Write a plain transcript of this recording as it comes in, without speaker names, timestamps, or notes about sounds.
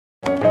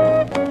YouTube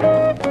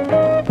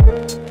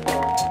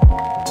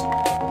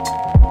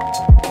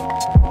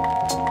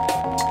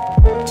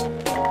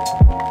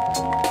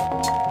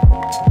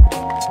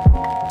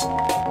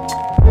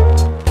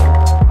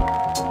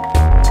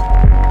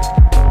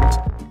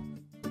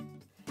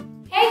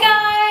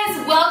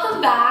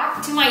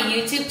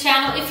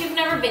channel. If you've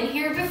never been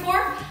here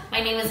before, my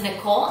name is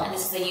Nicole and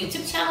this is a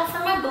YouTube channel for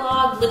my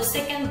blog,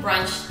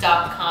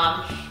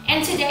 lipstickandbrunch.com.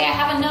 And today I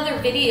have another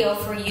video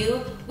for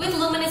you with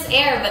Luminess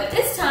Air, but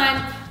this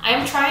time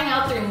I'm trying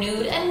out their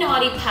Nude and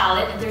Naughty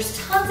palette, and there's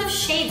tons of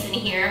shades in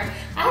here.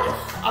 I had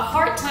a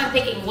hard time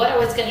picking what I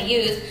was going to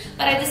use,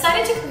 but I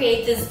decided to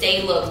create this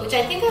day look, which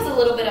I think has a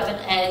little bit of an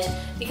edge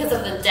because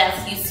of the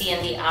depth you see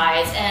in the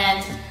eyes.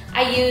 And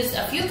I used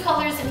a few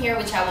colors in here,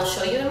 which I will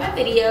show you in my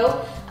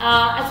video,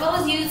 as well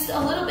as used a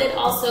little bit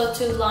also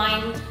to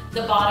line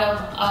the bottom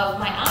of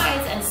my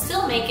eyes and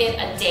still make it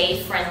a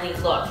day-friendly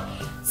look.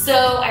 So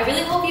I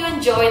really hope you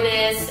enjoy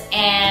this,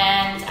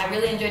 and I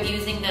really enjoyed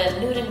using the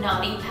Nude and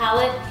Naughty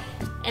palette,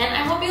 and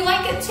I hope you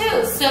like it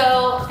too.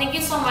 So thank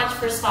you so much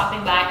for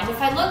stopping by, and if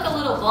I look a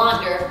little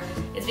blonder,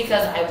 it's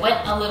because I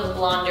went a little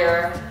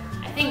blonder,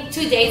 I think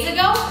 2 days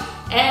ago,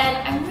 and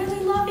I'm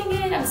really loving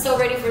it. I'm so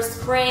ready for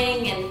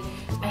spring, and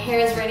my hair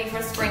is ready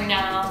for spring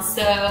now,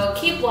 so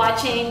keep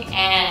watching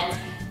and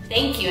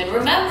thank you. And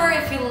remember,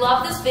 if you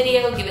love this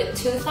video, give it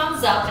 2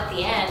 thumbs up at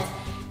the end.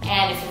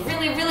 And if you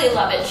really, really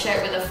love it, share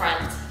it with a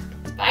friend.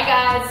 Bye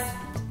guys!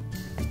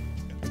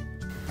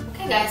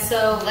 Okay guys,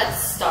 so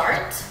let's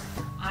start.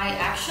 I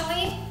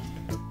actually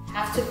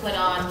have to put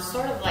on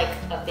sort of like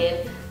a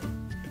bib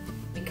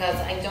because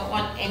I don't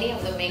want any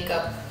of the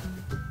makeup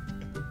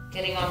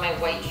getting on my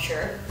white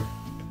shirt.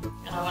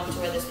 And I want to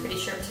wear this pretty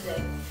shirt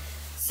today.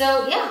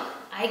 So yeah,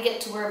 I get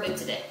to wear a bib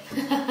today.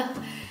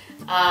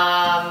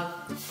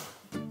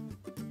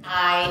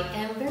 I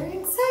am very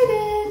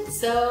excited.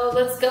 So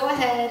let's go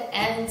ahead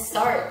and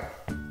start.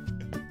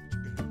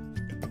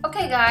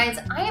 Okay guys,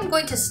 I am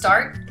going to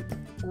start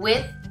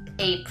with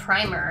a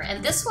primer,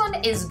 and this one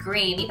is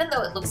green, even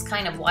though it looks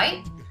kind of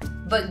white,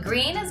 but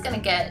green is going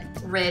to get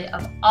rid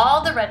of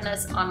all the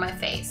redness on my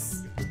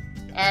face,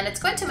 and it's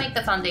going to make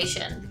the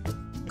foundation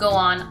go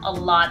on a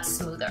lot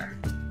smoother.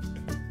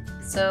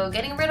 So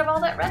getting rid of all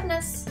that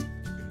redness.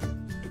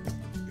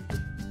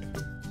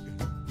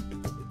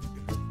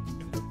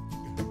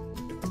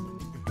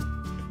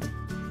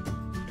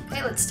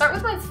 Okay, let's start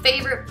with my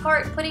favorite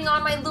part, putting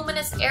on my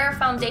Luminess Air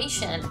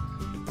foundation.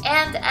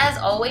 And as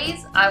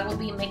always, I will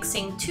be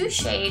mixing 2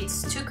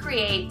 shades to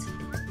create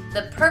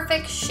the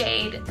perfect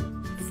shade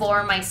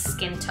for my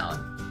skin tone.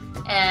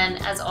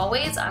 And as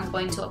always, I'm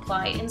going to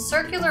apply in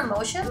circular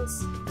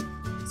motions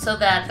so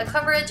that the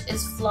coverage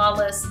is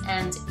flawless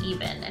and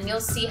even. And you'll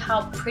see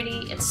how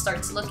pretty it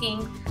starts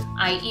looking.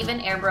 I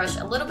even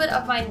airbrush a little bit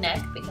of my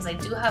neck because I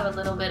do have a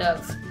little bit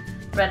of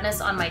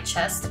redness on my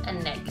chest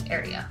and neck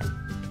area.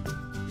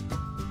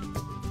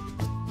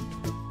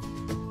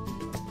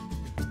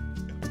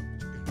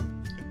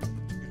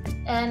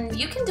 And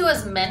you can do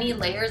as many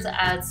layers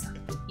as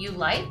you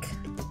like,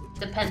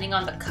 depending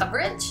on the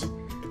coverage.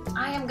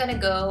 I am gonna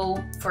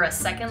go for a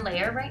 2nd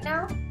layer right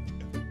now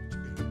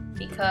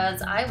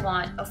because I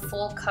want a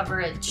full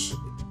coverage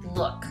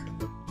look.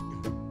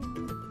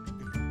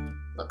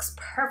 Looks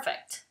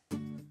perfect.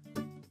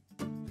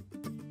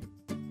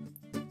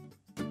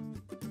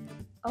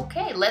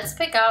 Okay, let's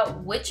pick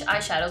out which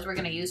eyeshadows we're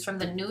gonna use from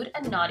the Nude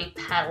and Naughty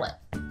palette.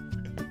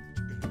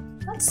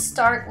 Let's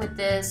start with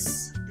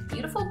this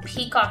beautiful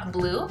peacock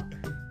blue.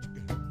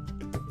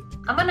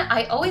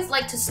 I always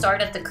like to start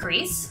at the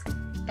crease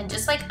and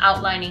just like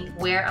outlining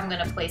where I'm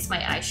gonna place my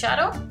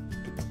eyeshadow.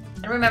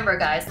 And remember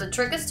guys, the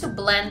trick is to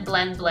blend,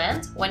 blend,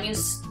 blend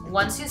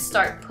once you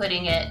start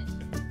putting it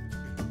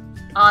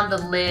on the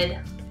lid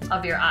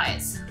of your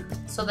eyes.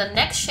 So the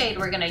next shade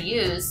we're gonna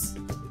use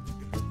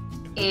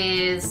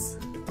is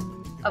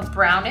a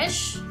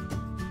brownish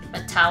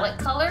metallic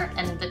color,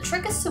 and the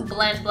trick is to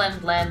blend,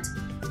 blend, blend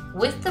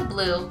with the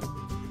blue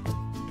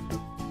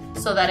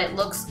so that it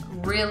looks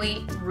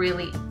really,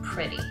 really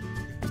pretty.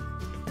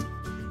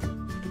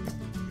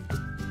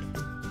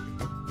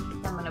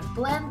 I'm gonna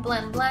blend,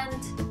 blend,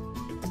 blend.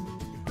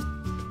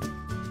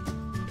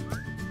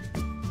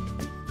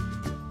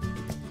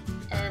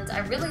 And I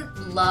really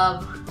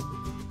love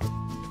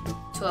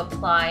to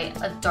apply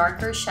a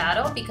darker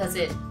shadow because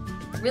it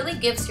really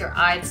gives your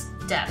eyes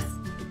depth.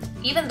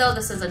 Even though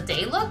this is a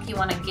day look, you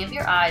want to give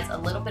your eyes a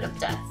little bit of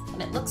depth,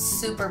 and it looks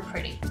super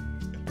pretty.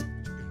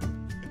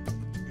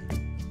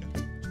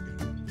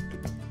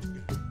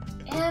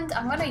 And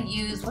I'm gonna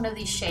use one of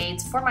these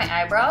shades for my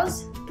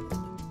eyebrows.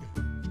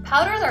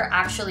 Powders are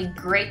actually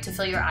great to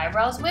fill your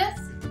eyebrows with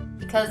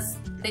because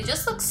they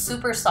just look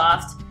super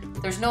soft.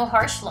 There's no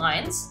harsh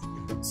lines.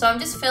 So I'm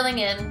just filling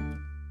in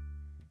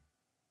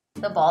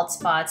the bald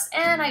spots,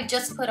 and I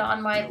just put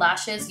on my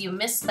lashes. You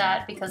missed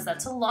that because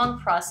that's a long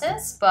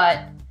process,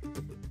 but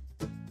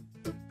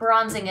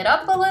bronzing it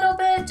up a little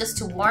bit just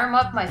to warm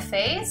up my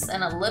face,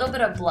 and a little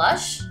bit of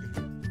blush.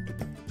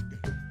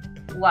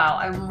 Wow,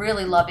 I'm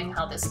really loving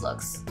how this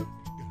looks.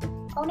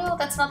 Oh no,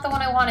 that's not the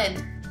one I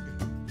wanted.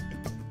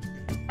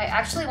 I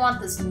actually want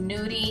this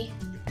nudie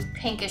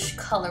pinkish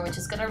color, which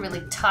is gonna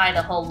really tie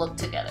the whole look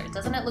together.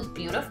 Doesn't it look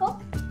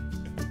beautiful?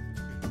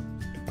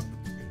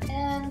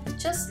 And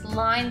just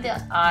line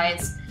the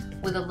eyes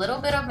with a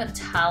little bit of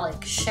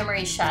metallic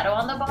shimmery shadow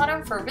on the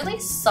bottom for a really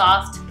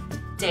soft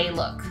day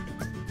look.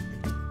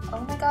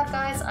 Oh my god,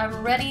 guys,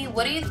 I'm ready.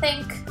 What do you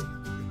think?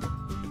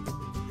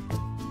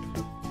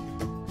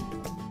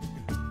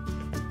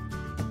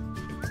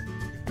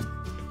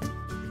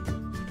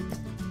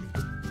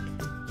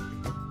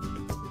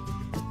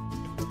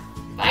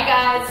 Bye,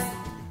 guys.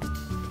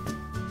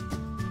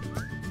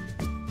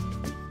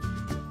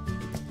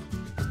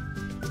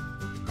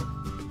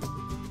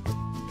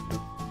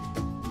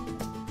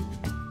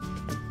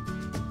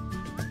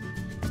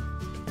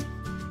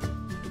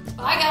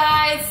 Bye,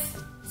 guys.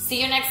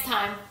 See you next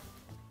time.